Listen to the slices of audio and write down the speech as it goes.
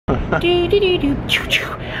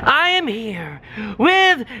I am here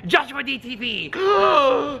with Joshua DTV.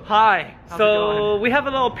 Hi. So we have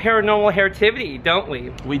a little paranormal activity, don't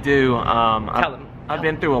we? We do. Tell him. I've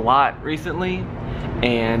been through a lot recently,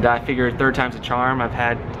 and I figured third time's a charm. I've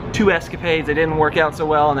had 2 escapades that didn't work out so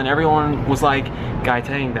well, and then everyone was like, "Guy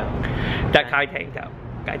Tang though." That Guy Tang though.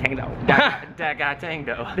 Guy Tang though. That Guy Tang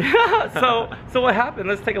though. So what happened?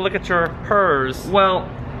 Let's take a look at your hers. Well,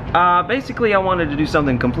 basically I wanted to do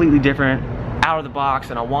something completely different, out of the box,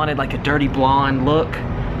 and I wanted like a dirty blonde look,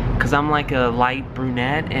 cause I'm like a light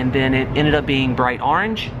brunette, and then it ended up being bright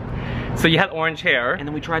orange. So you had orange hair, and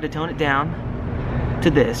then we tried to tone it down to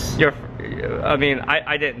this. I mean,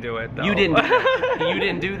 I didn't do it though. You didn't do that. You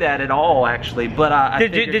didn't do that at all, actually. But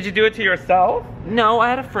did you do it to yourself? No, I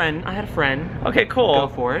had a friend. Okay, cool. Go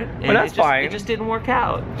for it. Well, that's fine. It just didn't work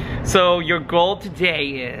out. So your goal today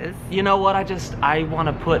is? You know what? I want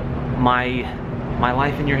to put my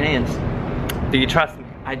life in your hands. Do you trust me?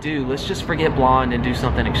 I do. Let's just forget blonde and do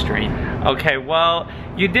something extreme. Okay. Well,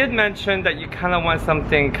 you did mention that you kind of want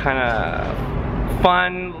something kind of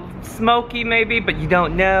fun, smoky maybe, but you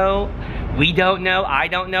don't know. We don't know, I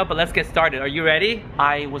don't know, but let's get started. Are you ready?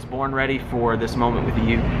 I was born ready for this moment with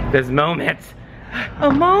you. This moment. A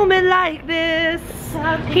moment like this,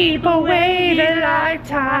 people wait a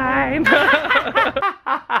lifetime.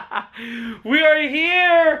 We are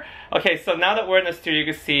here. Okay, so now that we're in the studio, you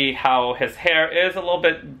can see how his hair is a little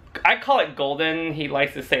bit, I call it golden. He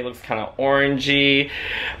likes to say it looks kind of orangey.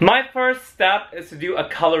 My first step is to do a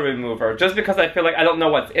color remover. Just because I feel like I don't know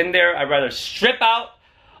what's in there, I'd rather strip out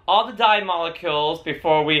all the dye molecules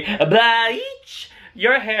before we bleach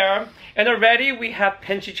your hair. And already we have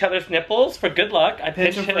pinched each other's nipples for good luck. I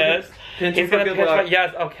pinched his. He's gonna pinch my,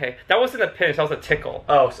 yes, okay. That wasn't a pinch, that was a tickle.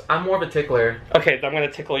 Oh, so I'm more of a tickler. Okay, I'm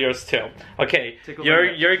gonna tickle yours too. Okay,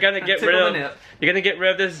 you're gonna get rid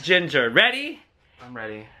of this ginger. Ready? I'm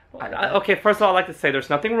ready. Okay, first of all, I'd like to say there's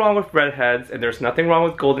nothing wrong with redheads and there's nothing wrong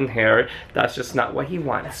with golden hair. That's just not what he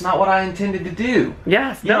wants. That's not what I intended to do.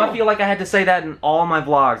 Yes, You know, I feel like I had to say that in all my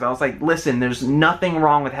vlogs. I was like, listen, there's nothing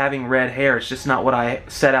wrong with having red hair. It's just not what I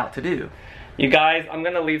set out to do. You guys, I'm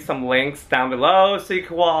gonna leave some links down below so you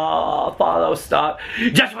can follow stuff.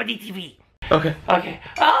 Joshua DTV. Okay. Okay.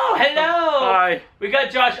 Oh, hello. Hi. We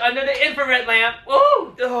got Josh under the infrared lamp.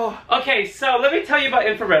 Ooh. Oh. Okay, so let me tell you about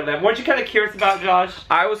infrared lamp. Weren't you kind of curious about, Josh?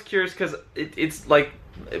 I was curious because it's like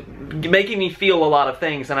making me feel a lot of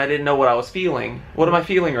things, and I didn't know what I was feeling. What am I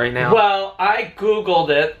feeling right now? Well, I Googled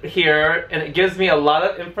it here, and it gives me a lot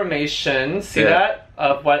of information. See that?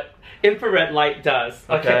 Of what infrared light does.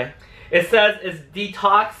 Okay. It says it's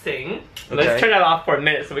detoxing. Let's turn that off for a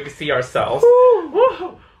minute so we can see ourselves.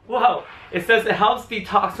 Woo. Whoa. It says it helps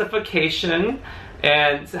detoxification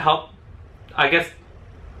and to help, I guess,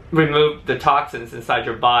 remove the toxins inside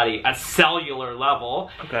your body at cellular level.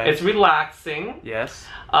 Okay. It's relaxing. Yes.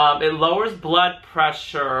 It lowers blood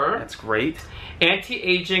pressure. That's great.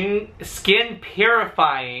 Anti-aging, skin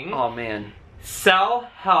purifying. Oh man. Cell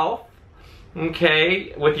health.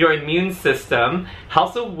 Okay, with your immune system.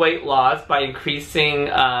 Helps with weight loss by increasing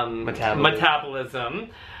metabolism.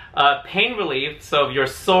 Pain relief, so if you're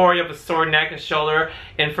sore, you have a sore neck and shoulder,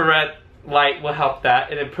 infrared light will help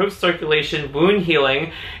that. It improves circulation, wound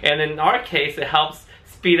healing, and in our case, it helps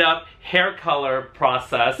speed up hair color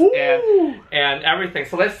process and everything.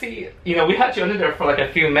 So let's see, you know, we had you under there for like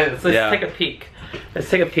a few minutes. Let's take a peek. Let's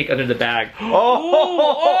take a peek under the bag.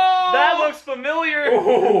 Oh, that looks familiar.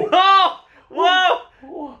 Oh,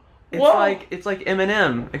 whoa. It's like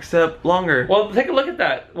Eminem, except longer. Well, take a look at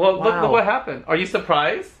that. Well, look what happened. Are you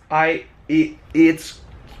surprised? It's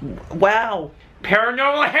wow.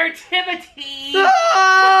 Paranormal activity.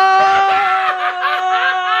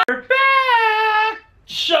 We're back.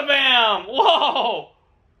 Shabam! Whoa.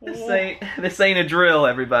 This ain't a drill,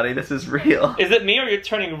 everybody. This is real. Is it me or you're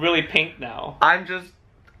turning really pink now? I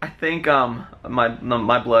think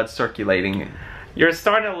my blood's circulating. You're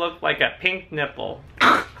starting to look like a pink nipple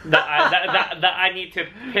that I need to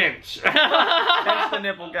pinch. Pinch the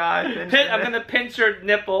nipple, guy. I'm gonna pinch your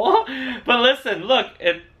nipple. But listen, look,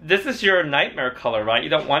 this is your nightmare color, right? You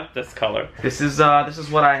don't want this color. This is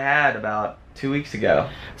what I had about 2 weeks ago.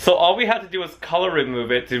 So all we have to do is color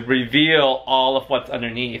remove it to reveal all of what's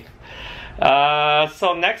underneath.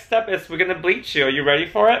 So next step is we're gonna bleach you. Are you ready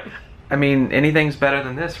for it? I mean, anything's better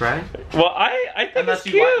than this, right? Well, I think it's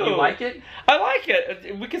cute. You like it? I like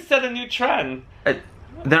it. We can set a new trend.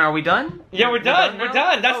 Then are we done? Yeah, we're done. We're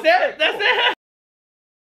done. That's it. That's it.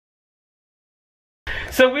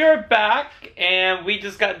 So we are back, and we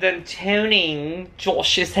just got done toning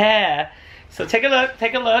Josh's hair. So take a look.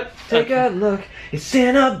 Take a look. Take a look. It's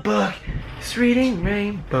in a book. It's reading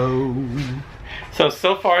rainbow.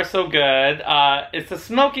 So far so good. It's a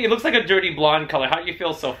smoky, it looks like a dirty blonde color. How do you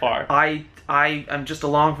feel so far? I'm just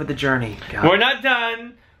along for the journey. God. We're not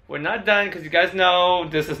done. We're not done because you guys know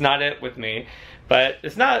this is not it with me. But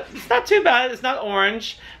it's not too bad. It's not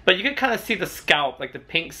orange, but you can kind of see the scalp, like the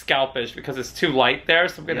pink scalpish, because it's too light there.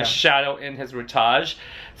 So I'm gonna shadow in his routage,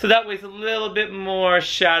 so that way it's a little bit more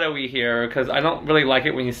shadowy here. Because I don't really like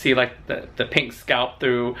it when you see like the pink scalp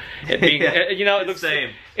through it being, you know, it looks same.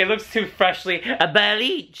 It looks too freshly a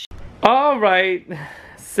balayage. All right,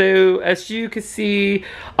 so as you can see,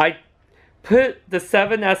 I put the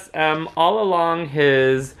 7SM all along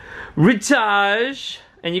his routage,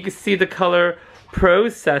 and you can see the color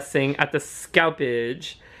processing at the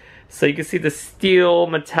scalpage. So you can see the steel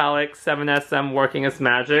metallic 7SM working its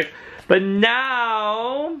magic. But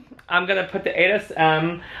now I'm gonna put the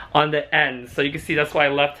 8SM on the ends. So you can see that's why I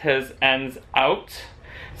left his ends out.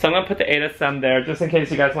 So I'm gonna put the 8SM there just in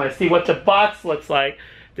case you guys want to see what the box looks like.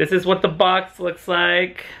 This is what the box looks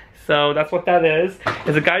like. So that's what that is.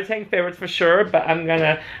 It's a Guy Tang favorites for sure, but I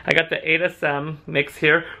got the 8SM mix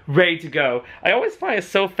here, ready to go. I always find it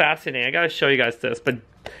so fascinating. I gotta show you guys this, but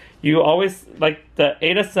you always, like, the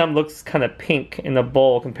 8SM looks kind of pink in the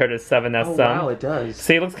bowl compared to 7SM. Oh wow, it does.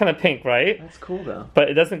 See, it looks kind of pink, right? That's cool though. But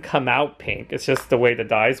it doesn't come out pink. It's just the way the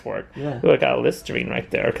dyes work. Yeah. Ooh, I got a Listerine right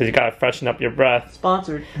there, because you gotta freshen up your breath.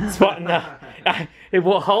 Sponsored. No. It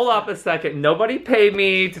will hold up a second. Nobody paid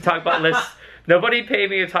me to talk about Nobody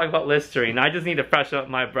paid me to talk about Listerine. I just need to freshen up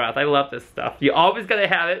my breath. I love this stuff. You always gotta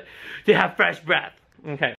have it to have fresh breath.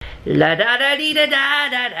 Okay. La da da dee da da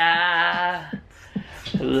da da.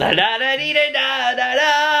 La da da dee da da da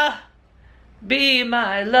da. Be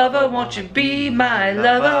my lover, won't you be my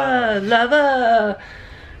lover, lover?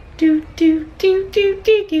 Do do do do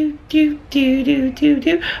do do do do do do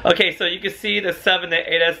do. Okay, so you can see the 7 to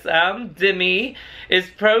 8SM Demi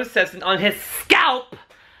is processing on his scalp.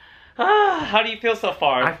 How do you feel so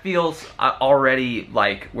far? I feel already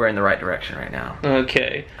like we're in the right direction right now.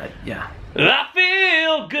 Okay. Yeah. I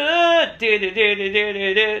feel good.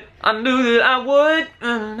 I knew that I would.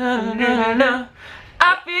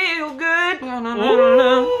 I feel good.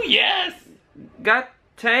 Ooh, yes. Got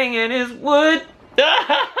Tang in his wood.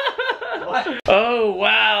 Oh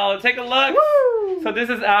wow, take a look. Woo. So this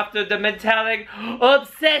is after the metallic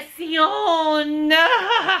obsession.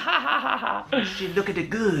 She look at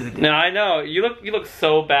it good. No, I know. You look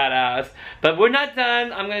so badass. But we're not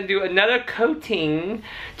done. I'm gonna do another coating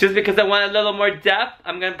just because I want a little more depth.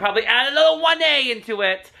 I'm gonna probably add a little 1A into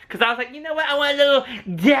it. Cause I was like, you know what, I want a little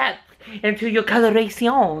depth into your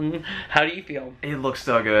coloration. How do you feel? It looks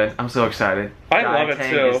so good. I'm so excited. I love it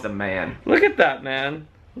Tang too. is the man. Look at that, man.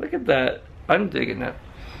 Look at that. I'm digging it.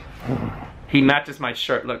 He matches my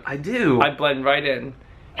shirt. Look. I do. I blend right in.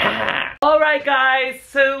 Alright guys,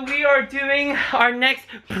 so we are doing our next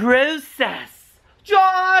process.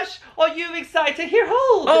 Josh, are you excited? Here,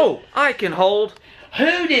 hold. Oh, I can hold.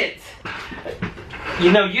 Hold it.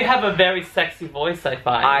 You know, you have a very sexy voice, I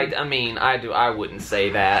find. I mean, I do. I wouldn't say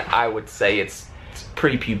that. I would say it's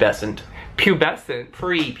prepubescent. Pubescent?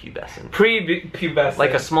 Prepubescent. Prepubescent.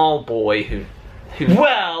 Like a small boy who...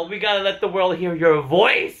 Well, we gotta let the world hear your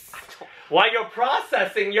voice while you're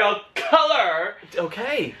processing your color.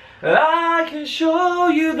 Okay. I can show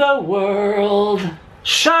you the world.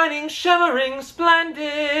 Shining, shimmering,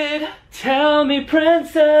 splendid. Tell me,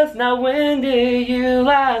 princess, now when did you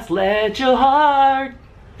last let your heart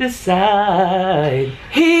decide?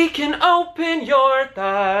 He can open your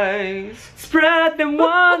thighs. Spread them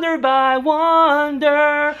wonder by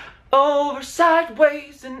wonder. Over,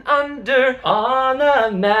 sideways, and under. On a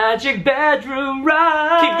magic bedroom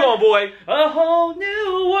ride. Keep going, boy. A whole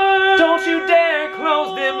new world. Don't you dare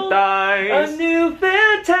close them thighs. A new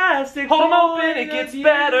fantastic Hold them open, it gets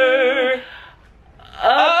better.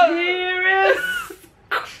 Up here is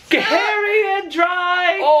hairy and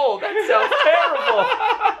dry. Oh, that sounds terrible.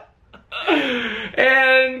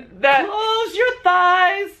 And that... Close your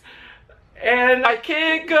thighs. And I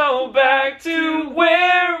can't go back to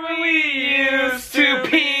where we used to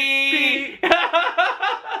be.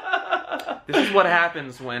 This is what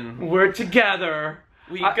happens when we're together.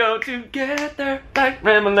 We go together like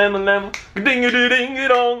lemon, lemon, lemon, ding a ding it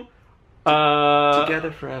on.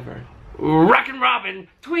 Together forever. Rockin' Robin,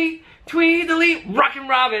 tweet, tweedly, Rockin'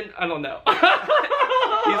 Robin. I don't know.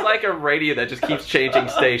 He's like a radio that just keeps changing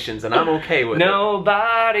stations, and I'm okay with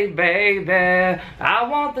Nobody, baby, I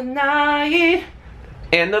want the night.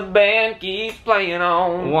 And the band keeps playing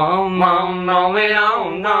on.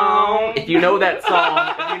 If you know that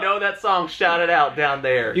song, shout it out down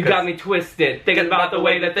there. You got me twisted, thinking about the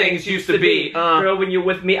way that things used to be. Girl, when you're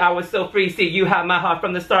with me, I was so free. See, you had my heart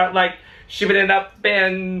from the start, like shooting it up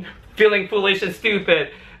and feeling foolish and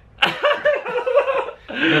stupid.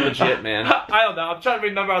 You're legit, man. I don't know. I'm trying to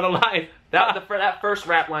remember all the lines. That first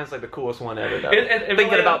rap line is like the coolest one ever, though. Thinking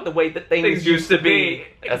really about the way that things used to be.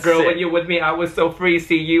 Girl, sick. When you're with me, I was so free.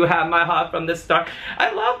 See, you had my heart from the start.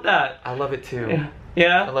 I love that. I love it too.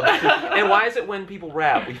 Yeah. I love it too. And why is it when people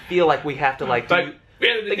rap, we feel like we have to like do,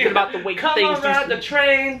 thinking about the way things used to be? Come ride the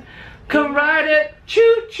train. Come ride it.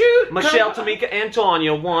 Choo choo. Michelle, Tamika,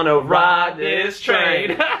 Antonia wanna ride this train.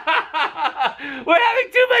 We're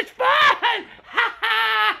having too much fun.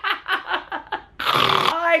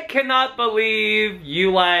 I cannot believe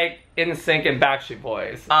you like NSYNC and Backstreet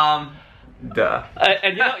Boys. Duh.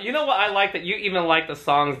 And you know what I like, that you even like the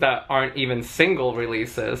songs that aren't even single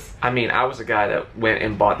releases. I mean, I was a guy that went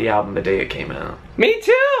and bought the album the day it came out. Me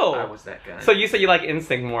too. I was that guy. So you said you like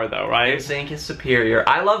NSYNC more though, right? NSYNC is superior.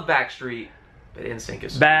 I love Backstreet, but NSYNC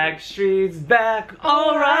is superior. Backstreet's back,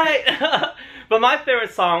 alright. But my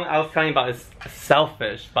favorite song I was telling you about is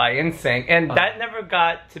Selfish by NSYNC, and that never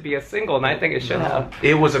got to be a single, and I think it should have.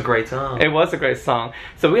 It was a great song. It was a great song.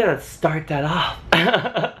 So we gotta start that off.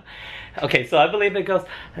 Okay, so I believe it goes,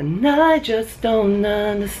 and I just don't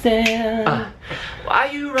understand. Why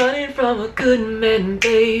you running from a good man,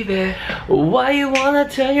 baby? Why you wanna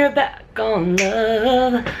turn your back on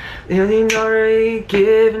love? You already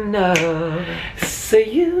given up. So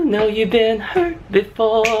you know you've been hurt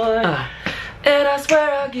before. And I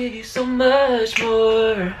swear I'll give you so much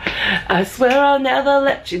more. I swear I'll never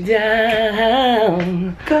let you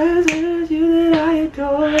down. Cause it's you that I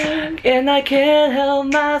adore. And I can't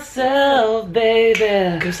help myself,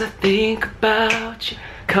 baby. Cause I think about you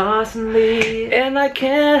constantly. And I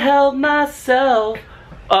can't help myself,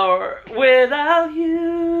 or without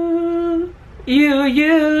you. You,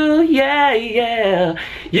 yeah.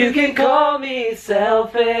 You can call me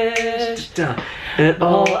selfish. And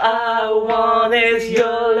all I want is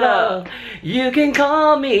your love. You can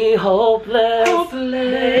call me hopeless,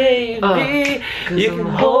 baby. You can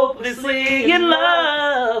hopelessly in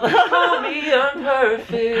love. Call me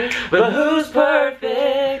imperfect, but who's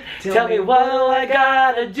perfect? Tell me what do I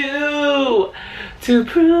gotta do to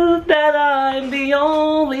prove that I'm the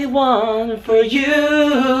only one for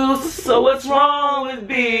you? So what's wrong with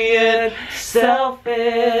being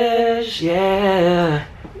selfish? Yeah.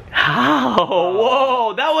 Oh,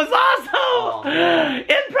 whoa, that was awesome!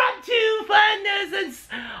 Impromptu funness and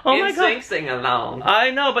oh my god, sing along.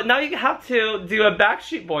 I know, but now you have to do a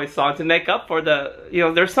Backstreet Boys song to make up for the,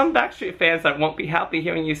 there's some Backstreet fans that won't be happy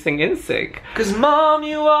hearing you sing NSYNC. Cause mom,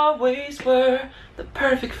 you always were the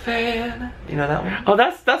perfect fan. You know that one? Oh,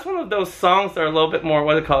 that's one of those songs that are a little bit more,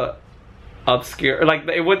 what do they call it? Obscure, like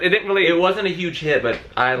it didn't really. It wasn't a huge hit, but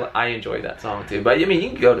I enjoyed that song too. But I mean, you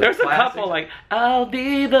can go to. There's a couple like I'll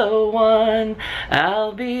be the one,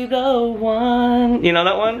 I'll be the one. You know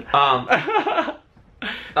that one?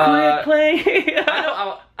 Quit playing. I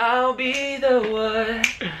know. I'll be the one.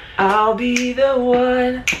 I'll be the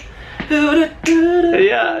one.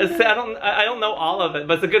 Yeah, I don't know all of it,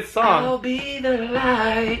 but it's a good song. I'll be the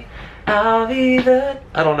light. I'll be the.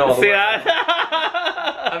 I don't know all the words.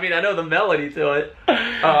 I mean, I know the melody to it.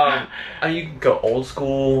 You can go old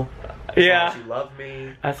school. Yeah. As long as you love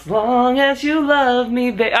me. As long as you love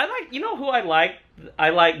me, babe. I like. You know who I like? I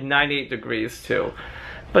like 98 Degrees too.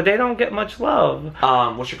 But they don't get much love.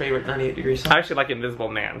 What's your favorite 98 Degrees song? I actually like Invisible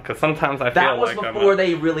Man, because sometimes I feel that was like before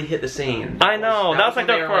they really hit the scene. I know, that was like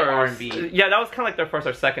their first. R&B. Yeah, that was kind of like their first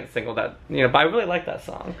or second single. That but I really like that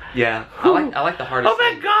song. Yeah, I like the hardest. Oh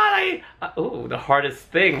my god, ooh, the hardest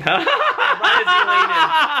thing. Huh?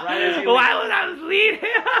 Right as you lean. Why was I leading?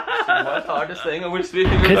 So what hardest thing are we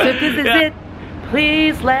speaking about? Because if this is it,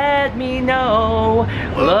 please let me know.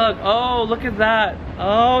 Look at that.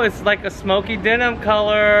 Oh, it's like a smoky denim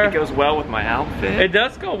color. It goes well with my outfit. It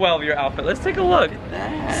does go well with your outfit. Let's take a look. Look at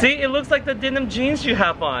that. See, it looks like the denim jeans you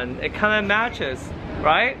have on. It kind of matches,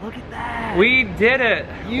 right? Look at that. We did it.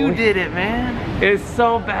 You did it, man. It's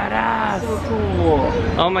so badass. So cool.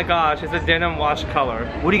 Oh my gosh, it's a denim wash color.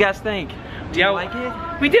 What do you guys think? Do you like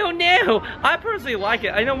it? We don't know. I personally like it.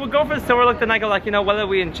 I know we'll go for the silver look, then I go like, whether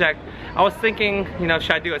we inject. I was thinking,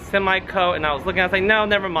 should I do a semi-coat? And I was looking, I was like, no,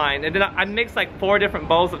 never mind. And then I mixed like 4 different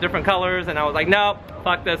bowls of different colors, and I was like, no,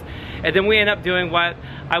 fuck this. And then we end up doing what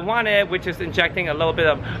I wanted, which is injecting a little bit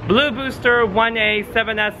of Blue Booster 1A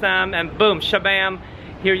 7SM, and boom, shabam.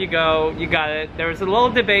 here you go, you got it. There was a little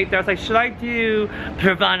debate there. I was like, should I do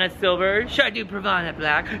Pravana silver? Should I do Pravana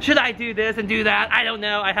black? Should I do this and do that? I don't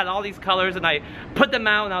know. I had all these colors and I put them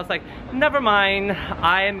out and I was like, never mind.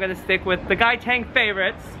 I am gonna stick with the Tang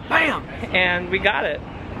favorites. Bam! And we got it.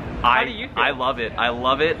 How do you feel? I love it. I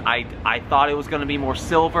love it. I thought it was going to be more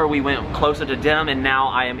silver. We went closer to denim, and now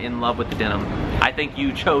I am in love with the denim. I think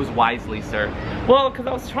you chose wisely, sir. Well, because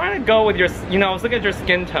I was trying to go with your, you know, I was looking at your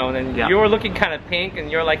skin tone, and you were looking kind of pink,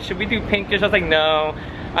 and you're like, should we do pinkish? I was like, no.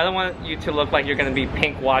 I don't want you to look like you're going to be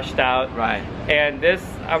pink washed out. Right. And this...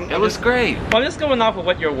 it looks great. Well, I'm just going off of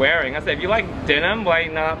what you're wearing. I said, if you like denim, why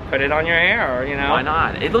not put it on your hair, you know? Why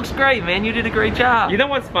not? It looks great, man. You did a great job. You know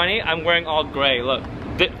what's funny? I'm wearing all gray. Look.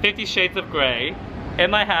 50 shades of gray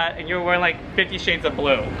in my hat, and you're wearing like 50 shades of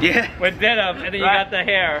blue. Yeah. With denim, and then you got the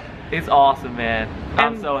hair. It's awesome, man.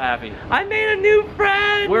 I'm so happy. I made a new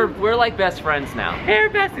friend. We're like best friends now.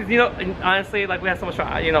 Hair besties. You know, and honestly, like we have so much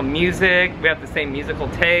fun. You know, music. We have the same musical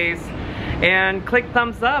taste. And click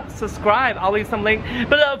thumbs up, subscribe. I'll leave some link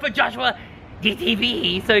below for Joshua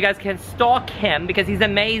DTV, so you guys can stalk him because he's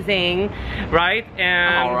amazing, right?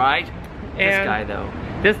 And all right. This guy though.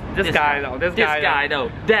 This guy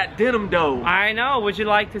though. That denim though. I know. Would you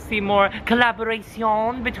like to see more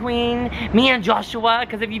collaboration between me and Joshua?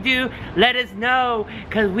 Because if you do, let us know.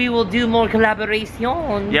 Because we will do more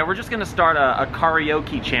collaboration. Yeah, we're just gonna start a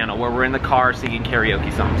karaoke channel where we're in the car singing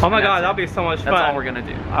karaoke songs. Oh my God, that'll be so much fun. That's all we're gonna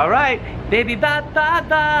do. All right, baby, bye bye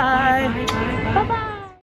bye. Bye bye.